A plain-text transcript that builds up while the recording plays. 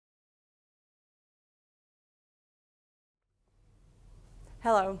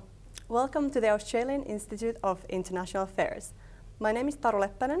Hello, welcome to the Australian Institute of International Affairs. My name is Taru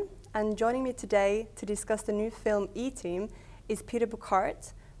Leppanen, and joining me today to discuss the new film E-Team is Peter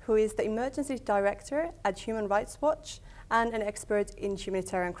Bouckaert, who is the Emergencies Director at Human Rights Watch and an expert in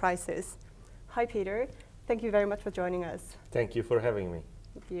humanitarian crisis. Hi Peter, thank you very much for joining us. Thank you for having me.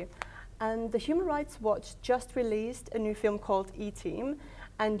 Thank you. And the Human Rights Watch just released a new film called E-Team,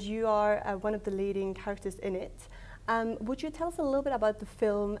 and you are one of the leading characters in it. Would you tell us a little bit about the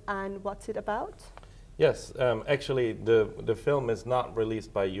film and what's it about? Yes, actually the film is not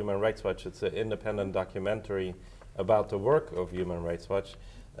released by Human Rights Watch. It's an independent documentary about the work of Human Rights Watch.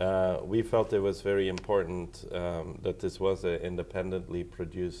 We felt it was very important that this was an independently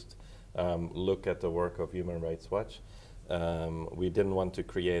produced look at the work of Human Rights Watch. We didn't want to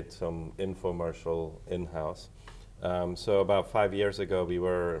create some infomercial in-house. So about 5 years ago we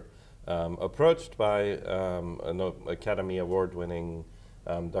were approached by an Academy Award-winning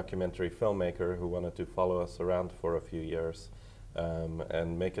documentary filmmaker who wanted to follow us around for a few years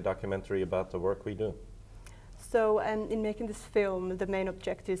and make a documentary about the work we do. So in making this film, the main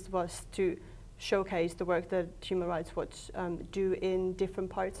objective was to showcase the work that Human Rights Watch do in different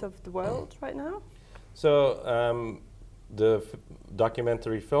parts of the world right now? So the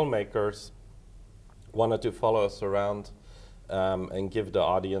documentary filmmakers wanted to follow us around and give the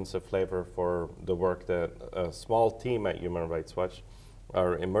audience a flavor for the work that a small team at Human Rights Watch,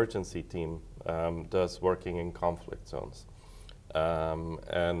 our emergency team, does working in conflict zones.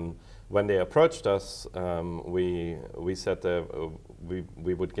 And when they approached us, we said that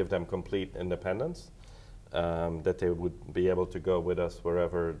we would give them complete independence, that they would be able to go with us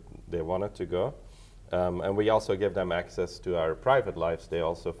wherever they wanted to go. And we also give them access to our private lives. They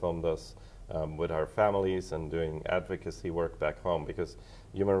also filmed us with our families and doing advocacy work back home, because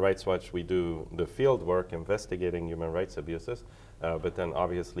Human Rights Watch, we do the field work investigating human rights abuses, but then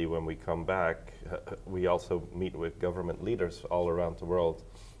obviously when we come back, we also meet with government leaders all around the world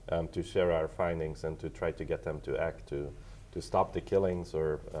to share our findings and to try to get them to act to stop the killings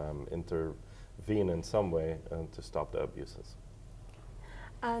or intervene in some way to stop the abuses.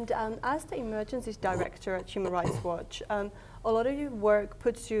 And as the Emergencies Director at Human Rights Watch, a lot of your work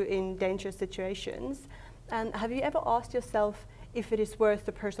puts you in dangerous situations. And have you ever asked yourself if it is worth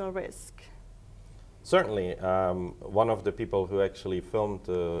the personal risk? Certainly. One of the people who actually filmed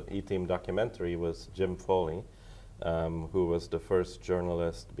the E-Team documentary was Jim Foley, who was the first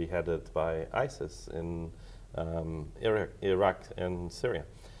journalist beheaded by ISIS in Iraq and Syria.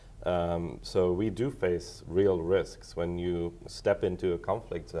 So we do face real risks when you step into a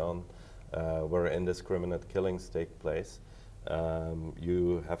conflict zone where indiscriminate killings take place.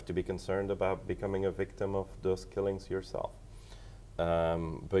 You have to be concerned about becoming a victim of those killings yourself.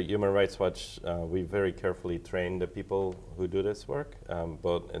 But Human Rights Watch, we very carefully train the people who do this work,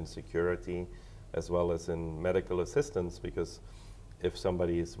 both in security as well as in medical assistance, because if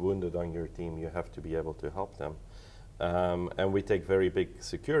somebody is wounded on your team, you have to be able to help them. And we take very big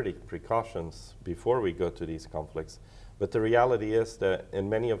security precautions before we go to these conflicts. But the reality is that in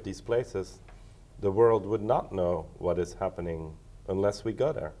many of these places, the world would not know what is happening unless we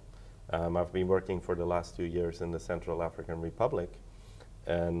go there. I've been working for the last 2 years in the Central African Republic,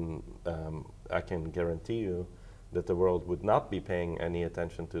 and I can guarantee you that the world would not be paying any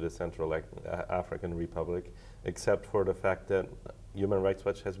attention to the Central African Republic, except for the fact that Human Rights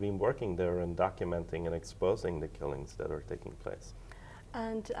Watch has been working there and documenting and exposing the killings that are taking place.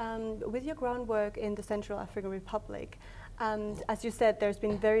 And with your groundwork in the Central African Republic, as you said, there's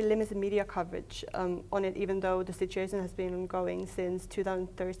been very limited media coverage on it, even though the situation has been ongoing since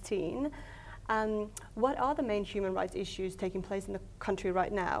 2013. What are the main human rights issues taking place in the country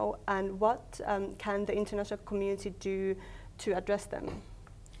right now, and what can the international community do to address them?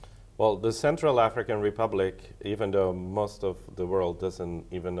 Well, the Central African Republic, even though most of the world doesn't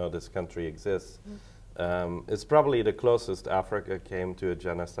even know this country exists, is probably the closest Africa came to a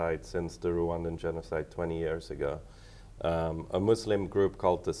genocide since the Rwandan genocide 20 years ago. A Muslim group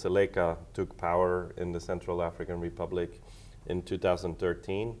called the Seleka took power in the Central African Republic in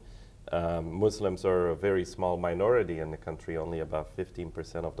 2013. Muslims are a very small minority in the country, only about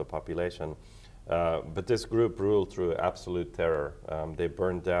 15% of the population. But this group ruled through absolute terror. They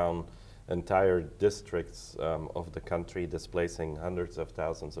burned down entire districts of the country, displacing hundreds of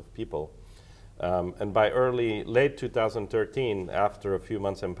thousands of people. And by late 2013, after a few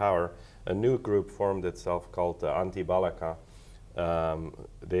months in power, a new group formed itself called the Anti-Balaka.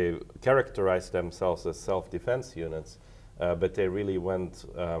 They characterized themselves as self-defense units, but they really went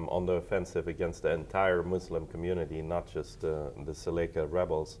on the offensive against the entire Muslim community, not just the Seleka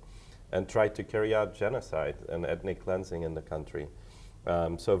rebels, and tried to carry out genocide and ethnic cleansing in the country.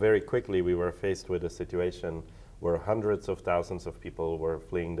 So very quickly we were faced with a situation where hundreds of thousands of people were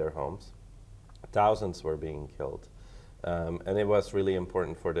fleeing their homes. Thousands were being killed. And it was really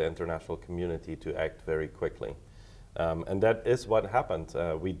important for the international community to act very quickly. And that is what happened.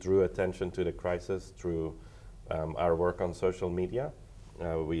 We drew attention to the crisis through our work on social media.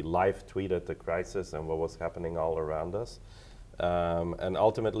 We live tweeted the crisis and what was happening all around us. And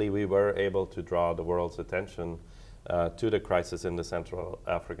ultimately we were able to draw the world's attention to the crisis in the Central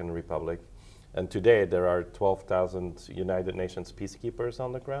African Republic. And today there are 12,000 United Nations peacekeepers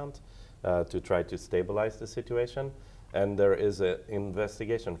on the ground to try to stabilize the situation. And there is an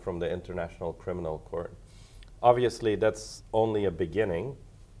investigation from the International Criminal Court. Obviously, that's only a beginning.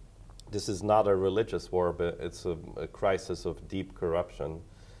 This is not a religious war, but it's a crisis of deep corruption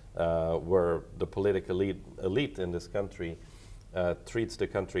where the political elite in this country treats the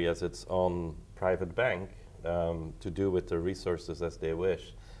country as its own private bank to do with the resources as they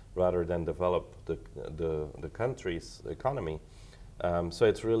wish, rather than develop the country's economy. So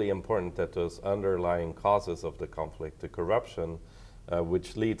it's really important that those underlying causes of the conflict, the corruption,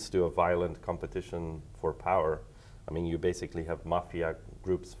 which leads to a violent competition for power. I mean, you basically have mafia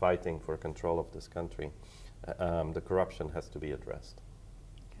groups fighting for control of this country. The corruption has to be addressed.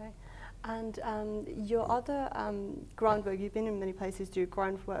 Okay. And your other groundwork, you've been in many places to do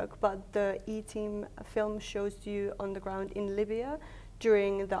groundwork, but the E-Team film shows you on the ground in Libya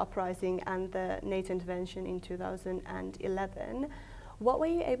during the uprising and the NATO intervention in 2011. What were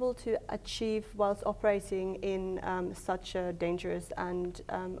you able to achieve whilst operating in such a dangerous and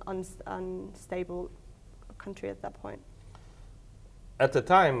unstable country at that point? At the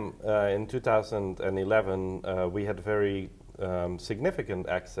time, in 2011, we had very significant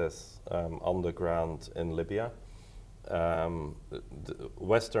access on the ground in Libya.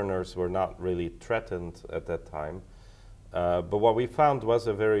 Westerners were not really threatened at that time. But what we found was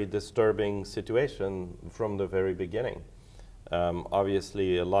a very disturbing situation from the very beginning.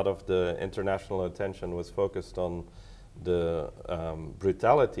 Obviously, a lot of the international attention was focused on the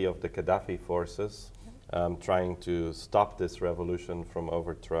brutality of the Gaddafi forces, trying to stop this revolution from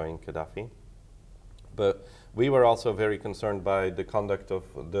overthrowing Gaddafi. But we were also very concerned by the conduct of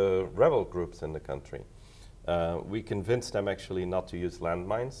the rebel groups in the country. We convinced them actually not to use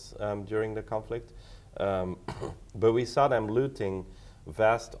landmines during the conflict, but we saw them looting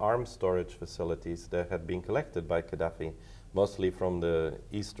vast arms storage facilities that had been collected by Gaddafi, mostly from the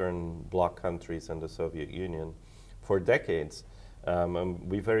Eastern Bloc countries and the Soviet Union, for decades.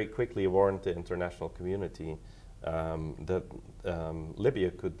 We very quickly warned the international community that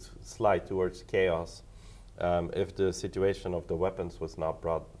Libya could slide towards chaos if the situation of the weapons was not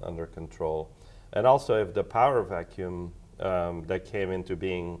brought under control. And also if the power vacuum that came into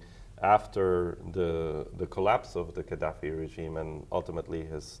being after the collapse of the Gaddafi regime and ultimately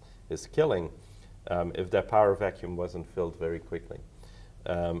his killing, if that power vacuum wasn't filled very quickly.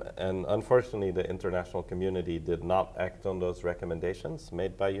 And unfortunately, the international community did not act on those recommendations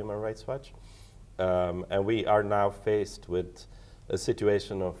made by Human Rights Watch. And we are now faced with a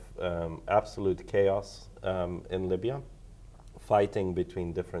situation of absolute chaos in Libya, fighting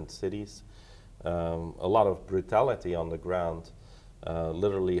between different cities, a lot of brutality on the ground,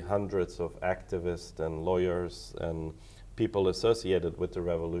 literally hundreds of activists and lawyers and people associated with the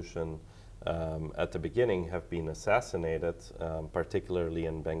revolution at the beginning have been assassinated, particularly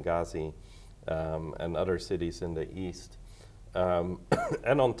in Benghazi and other cities in the east.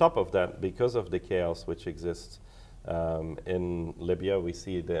 And on top of that, because of the chaos which exists in Libya, we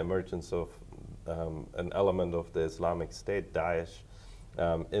see the emergence of an element of the Islamic State, Daesh,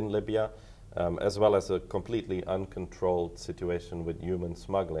 in Libya, as well as a completely uncontrolled situation with human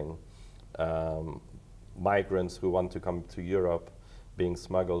smuggling. Migrants who want to come to Europe being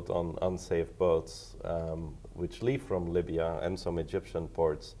smuggled on unsafe boats, which leave from Libya and some Egyptian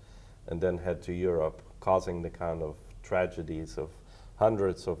ports and then head to Europe, causing the kind of tragedies of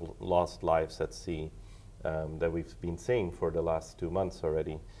hundreds of lost lives at sea that we've been seeing for the last 2 months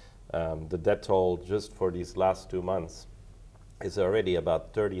already. The death toll just for these last 2 months is already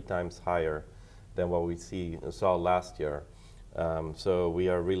about 30 times higher than what we saw last year. So we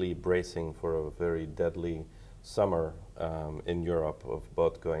are really bracing for a very deadly summer in Europe of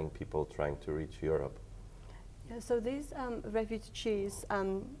boat-going people trying to reach Europe. Yeah, so these refugees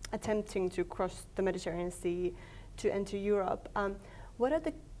attempting to cross the Mediterranean Sea to enter Europe, what are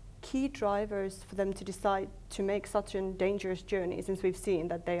the key drivers for them to decide to make such a dangerous journey, since we've seen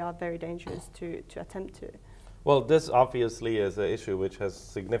that they are very dangerous to attempt to? Well, this obviously is an issue which has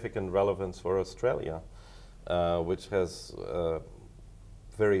significant relevance for Australia, which has a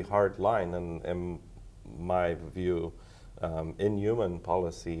very hard line and, in my view, inhuman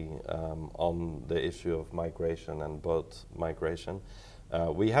policy on the issue of migration and boat migration.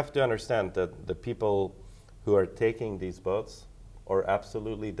 We have to understand that the people who are taking these boats are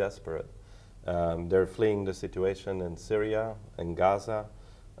absolutely desperate. They're fleeing the situation in Syria, in Gaza,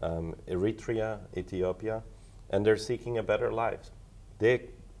 Eritrea, Ethiopia, and they're seeking a better life. They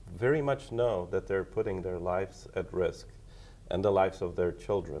very much know that they're putting their lives at risk and the lives of their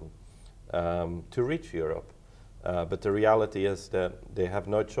children to reach Europe. But the reality is that they have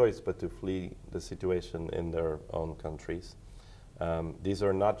no choice but to flee the situation in their own countries. These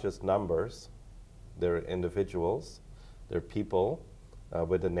are not just numbers, they're individuals, they're people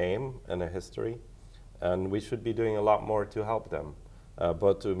with a name and a history, and we should be doing a lot more to help them,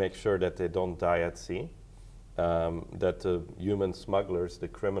 both to make sure that they don't die at sea, that the human smugglers, the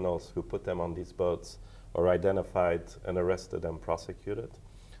criminals who put them on these boats, are identified and arrested and prosecuted.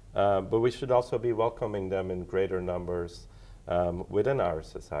 But we should also be welcoming them in greater numbers within our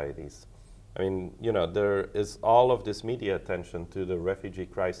societies. I mean, you know, there is all of this media attention to the refugee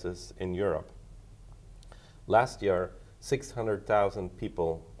crisis in Europe. Last year, 600,000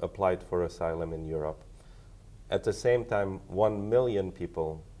 people applied for asylum in Europe. At the same time, 1 million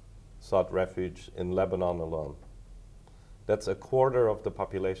people sought refuge in Lebanon alone. That's a quarter of the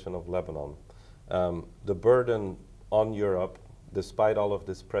population of Lebanon. The burden on Europe, despite all of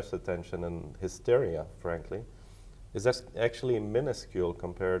this press attention and hysteria, frankly, is actually minuscule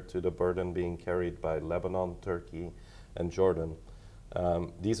compared to the burden being carried by Lebanon, Turkey, and Jordan.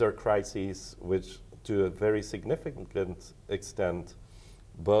 These are crises which, to a very significant extent,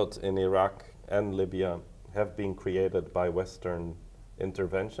 both in Iraq and Libya, have been created by Western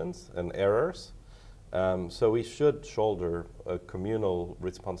interventions and errors. So we should shoulder a communal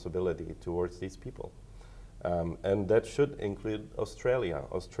responsibility towards these people. And that should include Australia.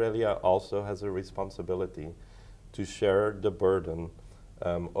 Australia also has a responsibility to share the burden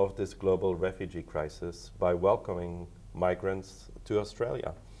of this global refugee crisis by welcoming migrants to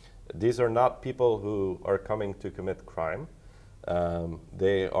Australia. These are not people who are coming to commit crime.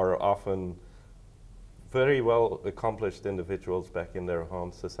 They are often very well accomplished individuals back in their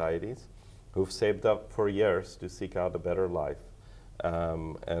home societies who've saved up for years to seek out a better life.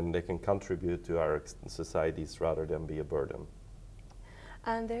 And they can contribute to our societies rather than be a burden.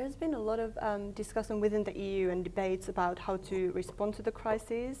 And there has been a lot of discussion within the EU and debates about how to respond to the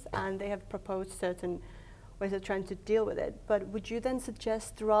crisis, and they have proposed certain ways of trying to deal with it. But would you then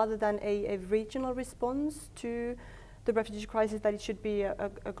suggest, rather than a regional response to the refugee crisis, that it should be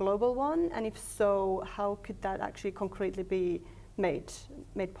a global one? And if so, how could that actually concretely be made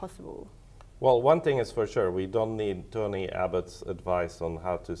possible? Well, one thing is for sure, we don't need Tony Abbott's advice on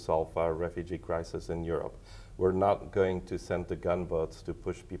how to solve our refugee crisis in Europe. We're not going to send the gunboats to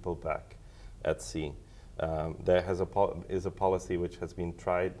push people back at sea. There is a policy which has been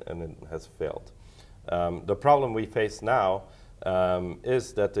tried and it has failed. The problem we face now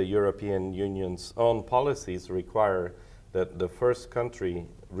is that the European Union's own policies require that the first country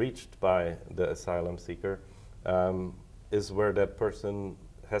reached by the asylum seeker is where that person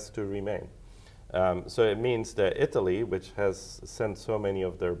has to remain. So it means that Italy, which has sent so many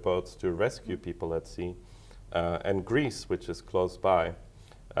of their boats to rescue people at sea, and Greece, which is close by,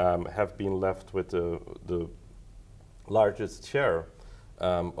 have been left with the largest share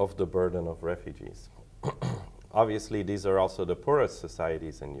of the burden of refugees. Obviously, these are also the poorest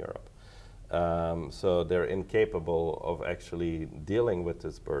societies in Europe. So they're incapable of actually dealing with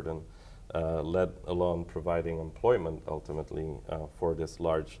this burden, let alone providing employment ultimately for this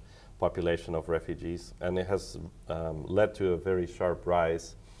large population of refugees. And it has led to a very sharp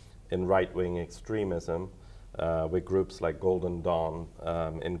rise in right-wing extremism, with groups like Golden Dawn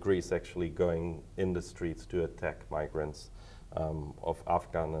in Greece actually going in the streets to attack migrants of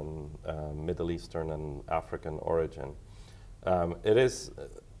Afghan and Middle Eastern and African origin.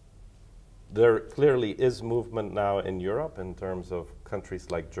 There clearly is movement now in Europe in terms of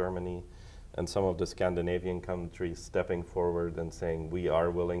countries like Germany and some of the Scandinavian countries stepping forward and saying we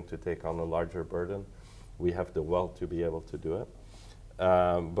are willing to take on a larger burden. We have the wealth to be able to do it.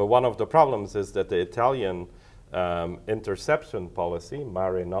 But one of the problems is that the Italian interception policy,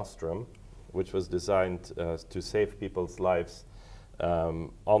 Mare Nostrum, which was designed to save people's lives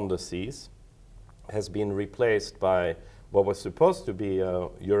on the seas, has been replaced by what was supposed to be a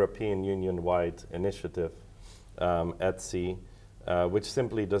European Union-wide initiative at sea, which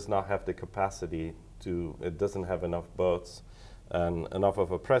simply does not have the capacity to, it doesn't have enough boats and enough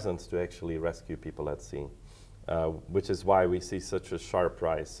of a presence to actually rescue people at sea, which is why we see such a sharp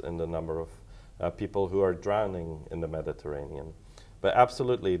rise in the number of people who are drowning in the Mediterranean. But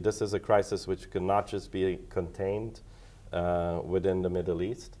absolutely, this is a crisis which cannot just be contained within the Middle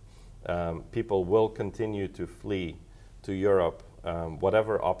East. People will continue to flee to Europe,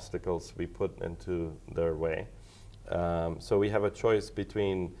 whatever obstacles we put into their way. So we have a choice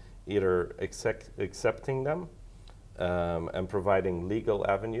between either accepting them and providing legal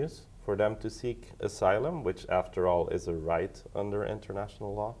avenues for them to seek asylum, which after all is a right under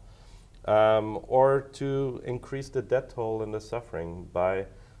international law, or to increase the death toll and the suffering by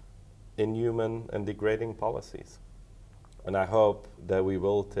inhuman and degrading policies. And I hope that we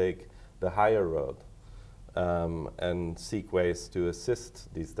will take the higher road and seek ways to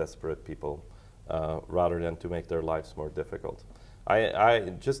assist these desperate people rather than to make their lives more difficult.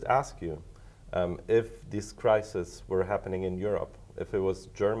 I just ask you, if this crisis were happening in Europe, if it was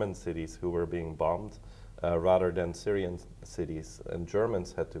German cities who were being bombed rather than Syrian cities and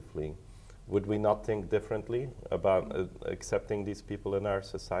Germans had to flee, would we not think differently about accepting these people in our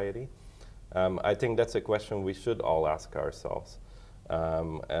society? I think that's a question we should all ask ourselves,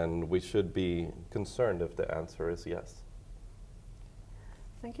 and we should be concerned if the answer is yes.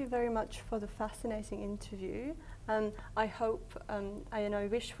 Thank you very much for the fascinating interview. I hope, I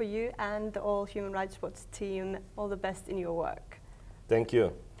wish for you and the All Human Rights Watch team all the best in your work. Thank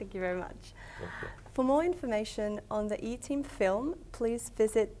you. Thank you very much. Thank you. For more information on the E-Team film, please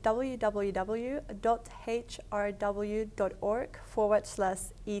visit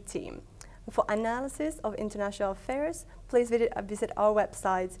www.hrw.org/E-Team. For analysis of international affairs, please visit our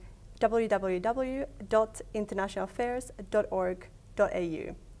website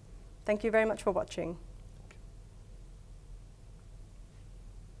www.internationalaffairs.org.au. Thank you very much for watching.